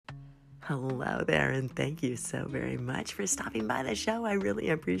Hello there, and thank you so very much for stopping by the show. I really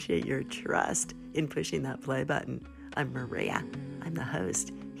appreciate your trust in pushing that play button. I'm Maria. I'm the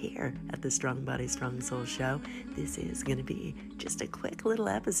host here at the Strong Body, Strong Soul show. This is going to be just a quick little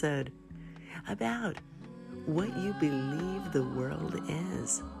episode about what you believe the world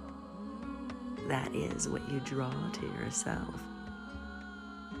is. That is what you draw to yourself.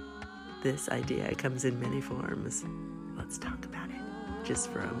 This idea comes in many forms. Let's talk about it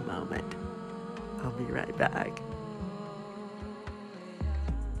just for a moment. I'll be right back.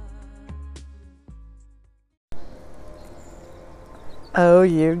 Oh,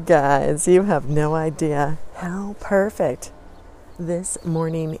 you guys, you have no idea how perfect this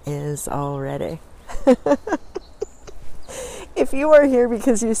morning is already. If you are here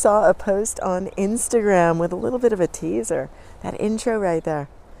because you saw a post on Instagram with a little bit of a teaser, that intro right there,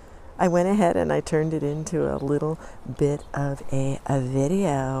 I went ahead and I turned it into a little bit of a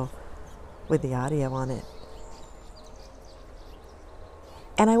video with the audio on it.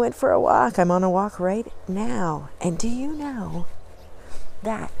 And I went for a walk. I'm on a walk right now. And do you know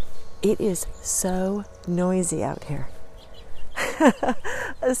that it is so noisy out here?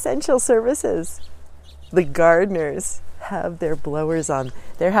 Essential services. The gardeners have their blowers on.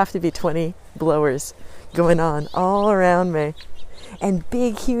 There have to be 20 blowers going on all around me. And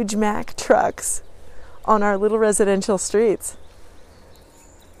big, huge Mack trucks on our little residential streets.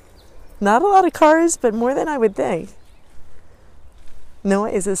 Not a lot of cars, but more than I would think.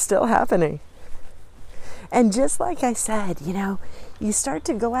 Noise is still happening. And just like I said, you start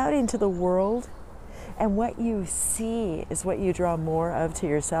to go out into the world, and what you see is what you draw more of to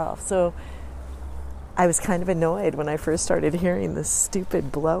yourself. So I was kind of annoyed when I first started hearing this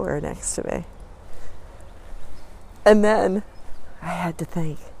stupid blower next to me. And then I had to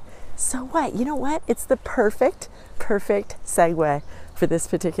think, so what? You know what? It's the perfect segue for this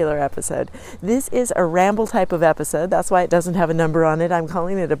particular episode. This is a ramble type of episode. That's why it doesn't have a number on it. I'm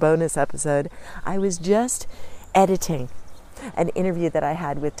calling it a bonus episode. I was just editing an interview that I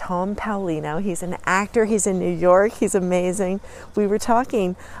had with Tom Paulino. He's an actor. He's in New York. He's amazing. We were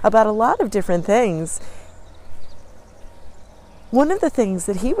talking about a lot of different things. One of the things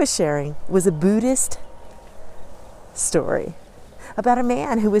that he was sharing was a Buddhist story about a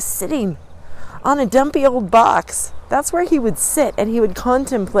man who was sitting on a dumpy old box. That's where he would sit and he would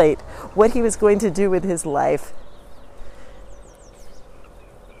contemplate what he was going to do with his life.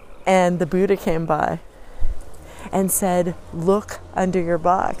 And the Buddha came by and said, "Look under your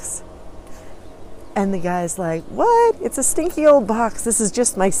box." And the guy's like, "What? It's a stinky old box. This is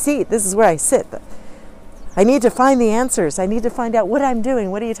just my seat. This is where I sit. I need to find the answers. I need to find out what I'm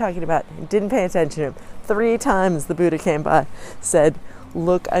doing. What are you talking about?" He didn't pay attention to him. 3 times the Buddha came by, said,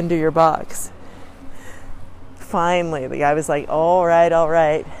 "Look under your box." Finally, the guy was like, all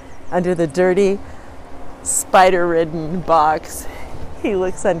right. Under the dirty, spider-ridden box, he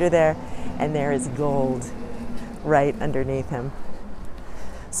looks under there, and there is gold right underneath him.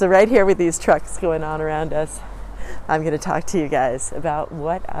 So right here with these trucks going on around us, I'm going to talk to you guys about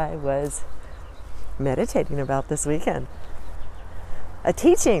what I was meditating about this weekend. A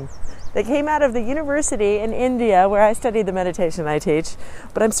teaching that came out of the university in India where I studied the meditation I teach,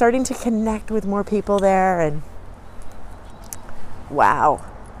 but I'm starting to connect with more people there, and wow,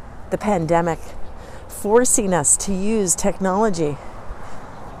 the pandemic forcing us to use technology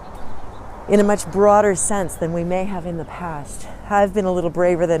in a much broader sense than we may have in the past. I've been a little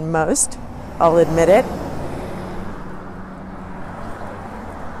braver than most, I'll admit it.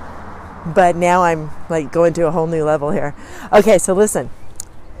 But now I'm like going to a whole new level here. Okay, so listen.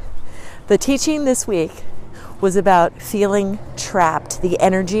 The teaching this week was about feeling trapped, the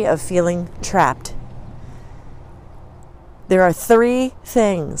energy of feeling trapped. There are 3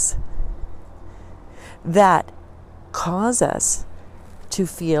 things that cause us to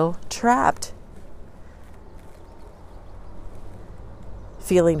feel trapped.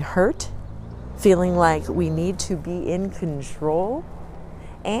 Feeling hurt, feeling like we need to be in control,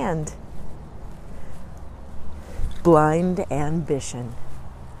 and blind ambition.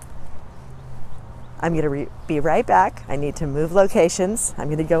 I'm going to be right back. I need to move locations. I'm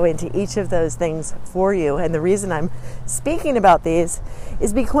going to go into each of those things for you. And the reason I'm speaking about these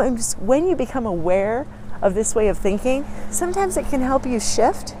is because when you become aware of this way of thinking, sometimes it can help you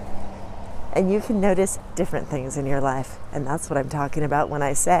shift and you can notice different things in your life. And that's what I'm talking about when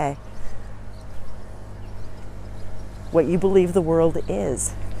I say what you believe the world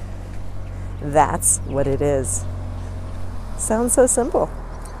is. That's what it is. Sounds so simple.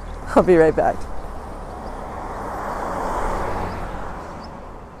 I'll be right back.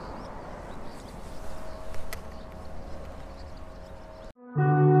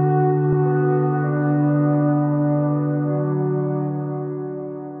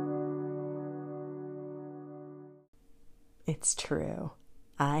 It's true.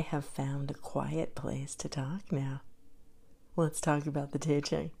 I have found a quiet place to talk now. Let's talk about the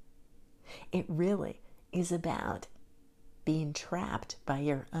teaching. It really is about being trapped by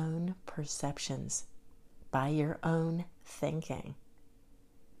your own perceptions, by your own thinking.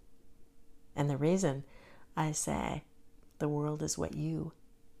 And the reason I say the world is what you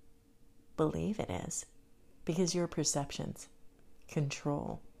believe it is, because your perceptions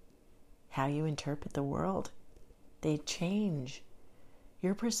control how you interpret the world. They change.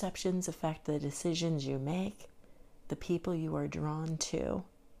 Your perceptions affect the decisions you make, the people you are drawn to,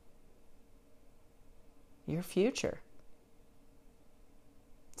 your future.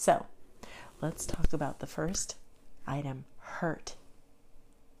 So, let's talk about the first item, hurt.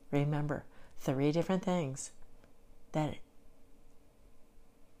 Remember, 3 different things that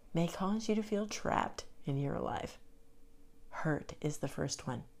may cause you to feel trapped in your life. Hurt is the first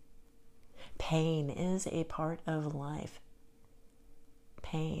one. Pain is a part of life.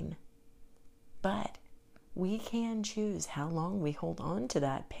 Pain. But we can choose how long we hold on to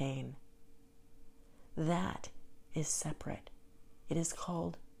that pain. That is separate. It is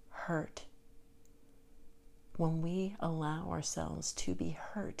called hurt. When we allow ourselves to be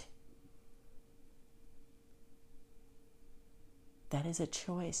hurt, that is a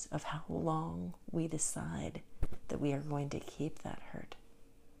choice of how long we decide that we are going to keep that hurt.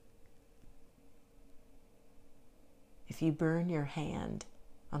 If you burn your hand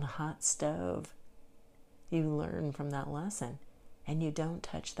on a hot stove, you learn from that lesson and you don't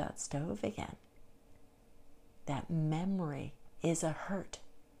touch that stove again. That memory is a hurt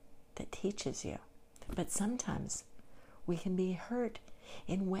that teaches you. But sometimes we can be hurt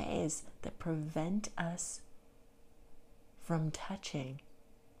in ways that prevent us from touching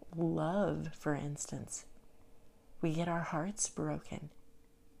love, for instance. We get our hearts broken.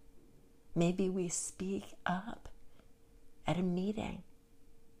 Maybe we speak up at a meeting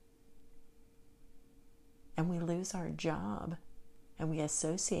and we lose our job and we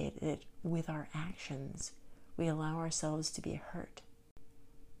associate it with our actions. We allow ourselves to be hurt.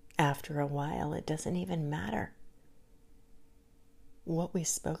 After a while, it doesn't even matter what we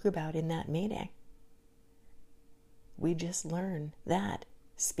spoke about in that meeting. We just learn that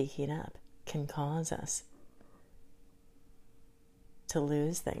speaking up can cause us to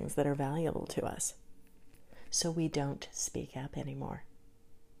lose things that are valuable to us. So we don't speak up anymore.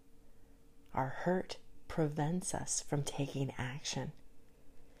 Our hurt prevents us from taking action.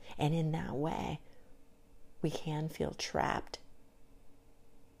 And in that way, we can feel trapped.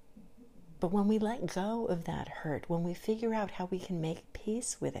 But when we let go of that hurt, when we figure out how we can make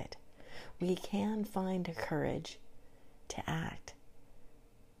peace with it, we can find a courage to act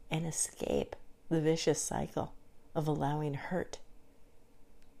and escape the vicious cycle of allowing hurt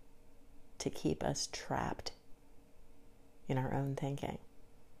to keep us trapped in our own thinking.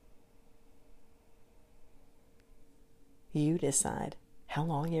 You decide how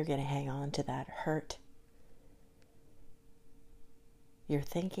long you're going to hang on to that hurt. Your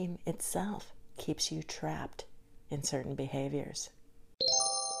thinking itself keeps you trapped in certain behaviors.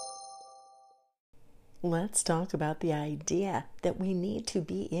 Let's talk about the idea that we need to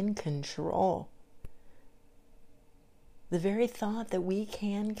be in control. The very thought that we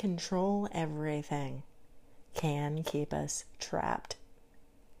can control everything can keep us trapped.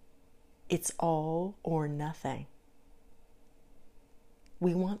 It's all or nothing.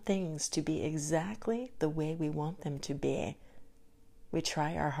 We want things to be exactly the way we want them to be. We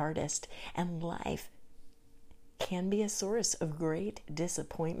try our hardest, and life can be a source of great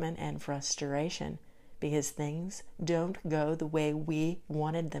disappointment and frustration because things don't go the way we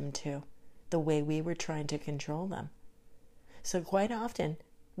wanted them to, the way we were trying to control them. So quite often,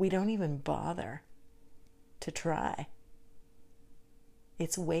 we don't even bother to try.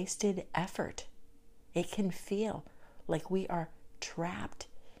 It's wasted effort. It can feel like we are trapped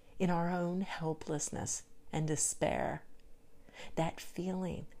in our own helplessness and despair. That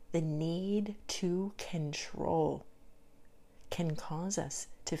feeling, the need to control, can cause us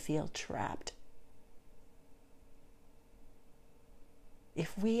to feel trapped.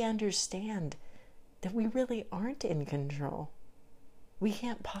 If we understand that we really aren't in control, we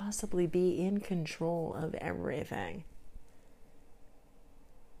can't possibly be in control of everything,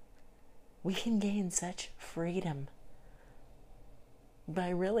 we can gain such freedom by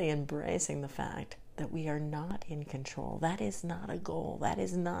really embracing the fact that we are not in control. That is not a goal. That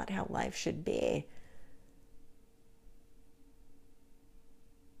is not how life should be.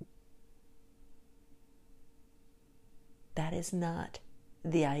 That is not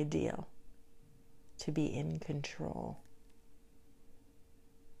the ideal, to be in control.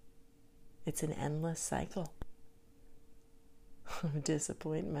 It's an endless cycle. of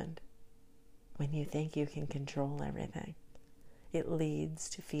disappointment when you think you can control everything. It leads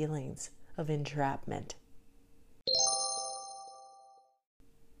to feelings of entrapment.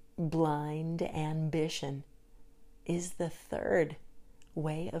 Blind ambition is the third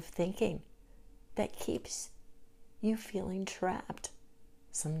way of thinking that keeps you feeling trapped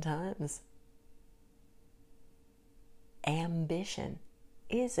sometimes. Ambition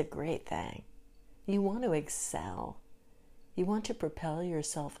is a great thing. You want to excel. You want to propel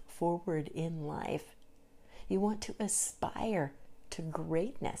yourself forward in life. You want to aspire to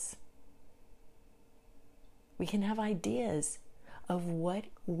greatness. We can have ideas of what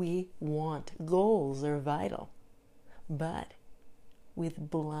we want. Goals are vital. But with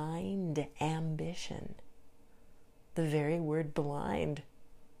blind ambition, the very word blind,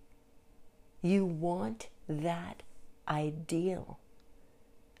 you want that ideal,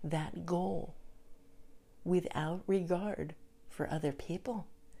 that goal, without regard for other people.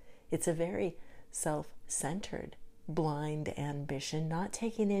 It's a very self-centered, blind ambition, not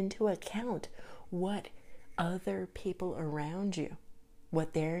taking into account what other people around you,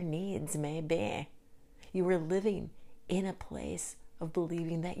 what their needs may be. You are living in a place of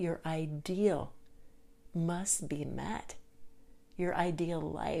believing that your ideal must be met. Your ideal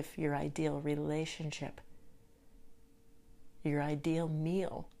life, your ideal relationship, your ideal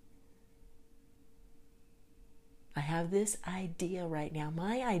meal. I have this idea right now.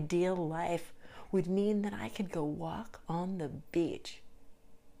 My ideal life would mean that I could go walk on the beach.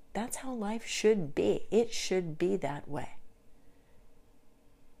 That's how life should be. It should be that way.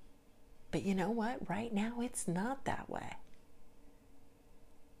 But you know what? Right now, it's not that way.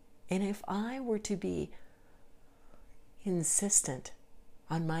 And if I were to be insistent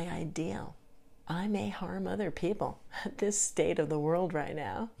on my ideal, I may harm other people at this state of the world right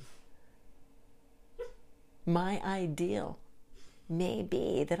now. My ideal may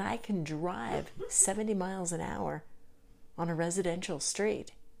be that I can drive 70 miles an hour on a residential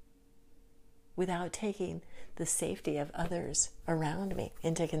street without taking the safety of others around me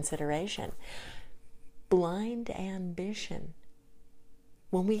into consideration. Blind ambition,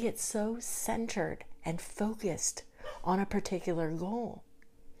 when we get so centered and focused on a particular goal,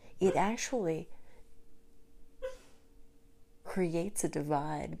 it actually creates a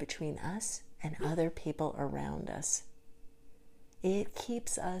divide between us and other people around us. It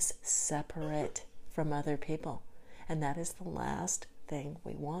keeps us separate from other people. And that is the last thing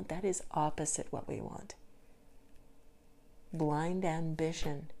we want. That is opposite what we want. Blind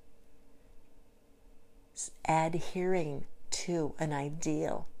ambition, adhering to an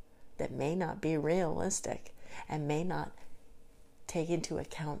ideal that may not be realistic and may not take into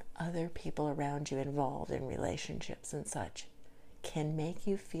account other people around you involved in relationships and such, can make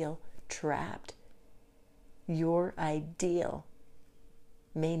you feel trapped. Your ideal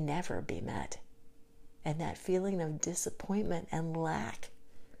may never be met. And that feeling of disappointment and lack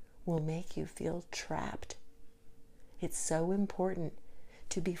will make you feel trapped. It's so important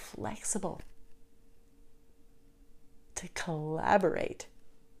to be flexible, to collaborate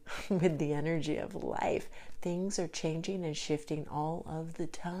with the energy of life. Things are changing and shifting all of the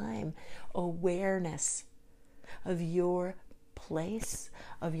time. Awareness of your place,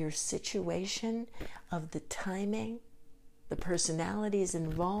 of your situation, of the timing, the personalities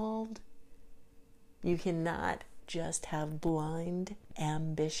involved. You cannot just have blind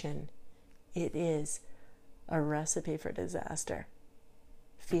ambition. It is a recipe for disaster.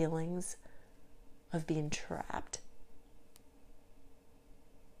 Feelings of being trapped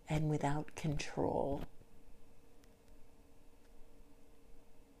and without control,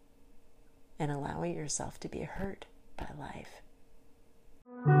 and allowing yourself to be hurt by life.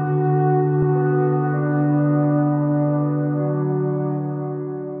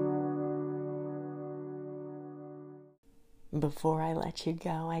 Before I let you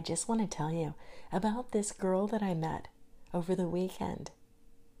go, I just want to tell you about this girl that I met over the weekend.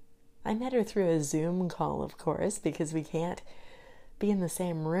 I met her through a Zoom call, of course, because we can't be in the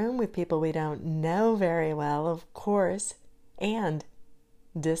same room with people we don't know very well, of course, and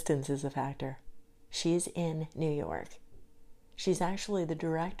distance is a factor. She's in New York. She's actually the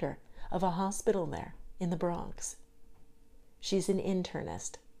director of a hospital there in the Bronx. She's an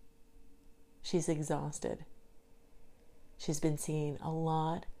internist. She's exhausted. She's been seeing a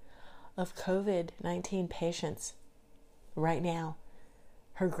lot of COVID-19 patients. Right now,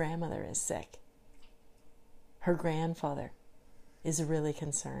 her grandmother is sick. Her grandfather is really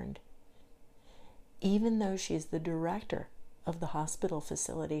concerned. Even though she's the director of the hospital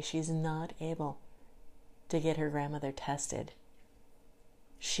facility, she's not able to get her grandmother tested.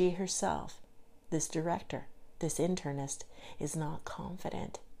 She herself, this director, this internist is not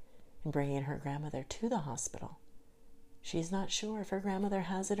confident in bringing her grandmother to the hospital. She's not sure if her grandmother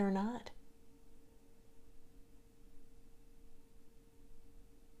has it or not.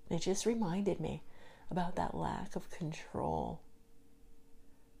 It just reminded me about that lack of control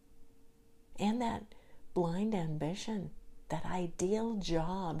and that blind ambition, that ideal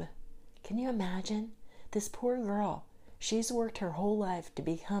job. Can you imagine? This poor girl, she's worked her whole life to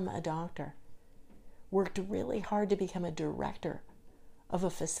become a doctor, worked really hard to become a director of a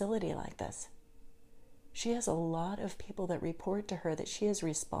facility like this. She has a lot of people that report to her that she is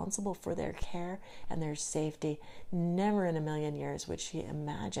responsible for their care and their safety. Never in a million years would she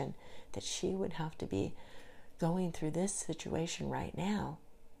imagine that she would have to be going through this situation right now,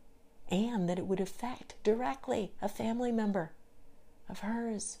 and that it would affect directly a family member of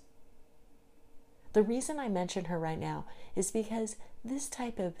hers. The reason I mention her right now is because this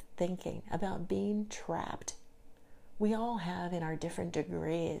type of thinking about being trapped, we all have in our different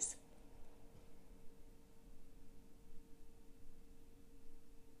degrees.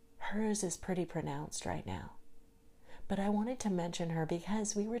 Hers is pretty pronounced right now. But I wanted to mention her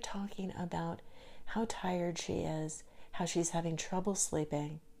because we were talking about how tired she is, how she's having trouble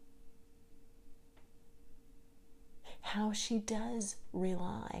sleeping, how she does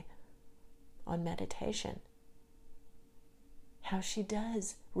rely on meditation, how she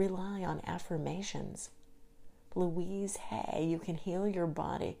does rely on affirmations. Louise Hay, You Can Heal Your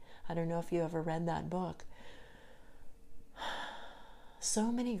Body. I don't know if you ever read that book.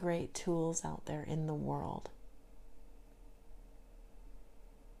 So many great tools out there in the world.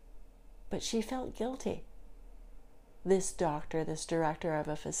 But she felt guilty. This doctor, this director of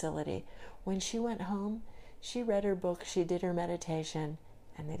a facility, when she went home, she read her book, she did her meditation,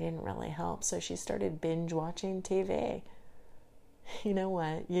 and they didn't really help. So she started binge watching TV. You know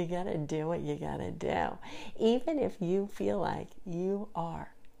what? You gotta do what you gotta do. Even if you feel like you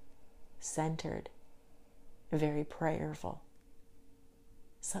are centered, very prayerful,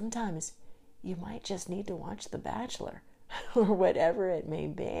 sometimes you might just need to watch The Bachelor or whatever it may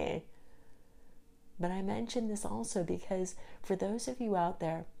be. But I mention this also because for those of you out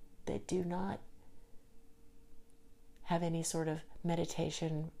there that do not have any sort of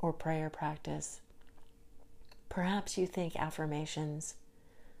meditation or prayer practice, perhaps you think affirmations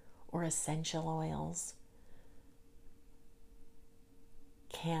or essential oils,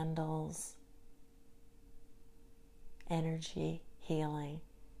 candles, energy healing,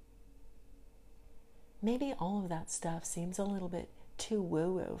 maybe all of that stuff seems a little bit too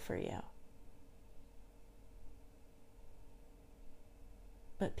woo-woo for you.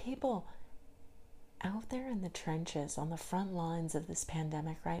 But people out there in the trenches, on the front lines of this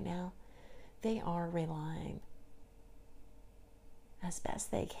pandemic right now, they are relying as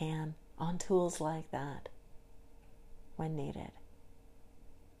best they can on tools like that when needed.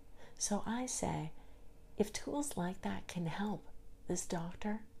 So I say, if tools like that can help this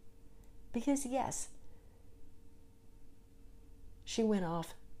doctor, because yes, she went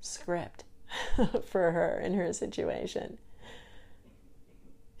off script for her in her situation.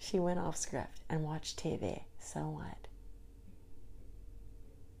 She went off script and watched TV. So what?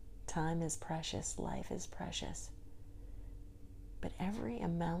 Time is precious. Life is precious. But every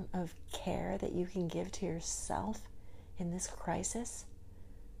amount of care that you can give to yourself in this crisis,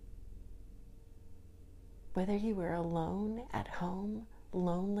 whether you were alone at home,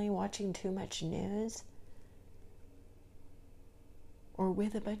 lonely, watching too much news, or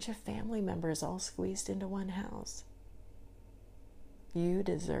with a bunch of family members all squeezed into one house, you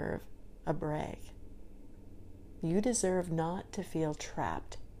deserve a break. You deserve not to feel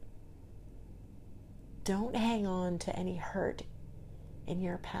trapped. Don't hang on to any hurt in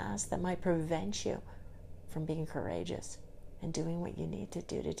your past that might prevent you from being courageous and doing what you need to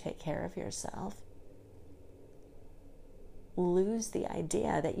do to take care of yourself. Lose the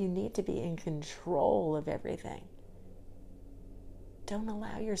idea that you need to be in control of everything. Don't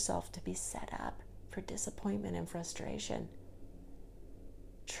allow yourself to be set up for disappointment and frustration.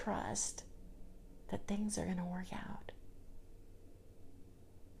 Trust that things are going to work out.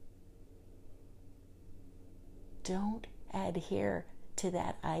 Don't adhere to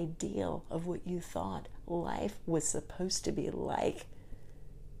that ideal of what you thought life was supposed to be like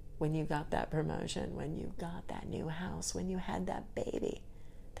when you got that promotion, when you got that new house, when you had that baby,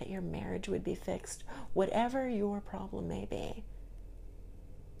 that your marriage would be fixed, whatever your problem may be.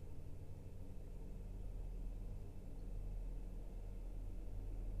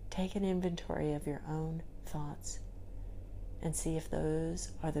 Take an inventory of your own thoughts and see if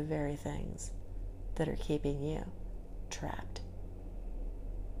those are the very things that are keeping you trapped.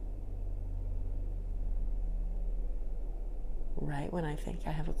 Right when I think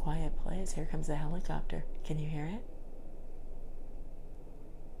I have a quiet place, here comes a helicopter. Can you hear it?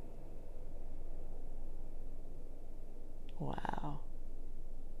 Wow.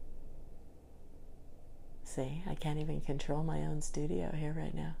 See, I can't even control my own studio here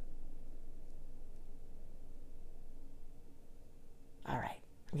right now. All right,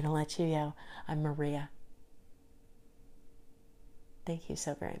 I'm going to let you go. I'm Maria. Thank you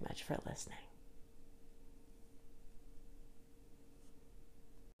so very much for listening.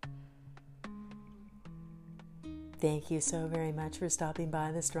 Thank you so very much for stopping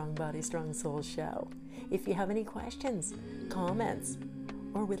by the Strong Body, Strong Soul show. If you have any questions, comments,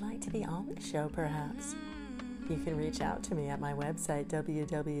 or would like to be on the show perhaps, you can reach out to me at my website,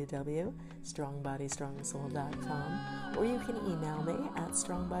 www.strongbodystrongsoul.com, or you can email me at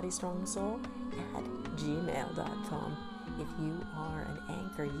strongbodystrongsoul@gmail.com. If you are an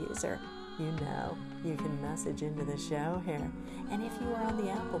Anchor user, you know you can message into the show here. And if you are on the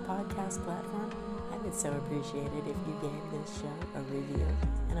Apple Podcast platform, I would so appreciate it if you gave this show a review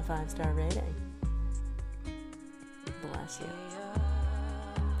and a 5-star rating. Bless you.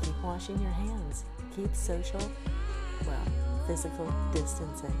 Keep washing your hands. Keep physical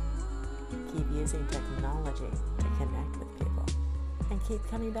distancing. Keep using technology to connect with people. And keep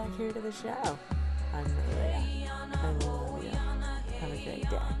coming back here to the show. I'm Maria. I love you. Have a great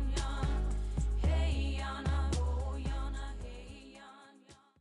day.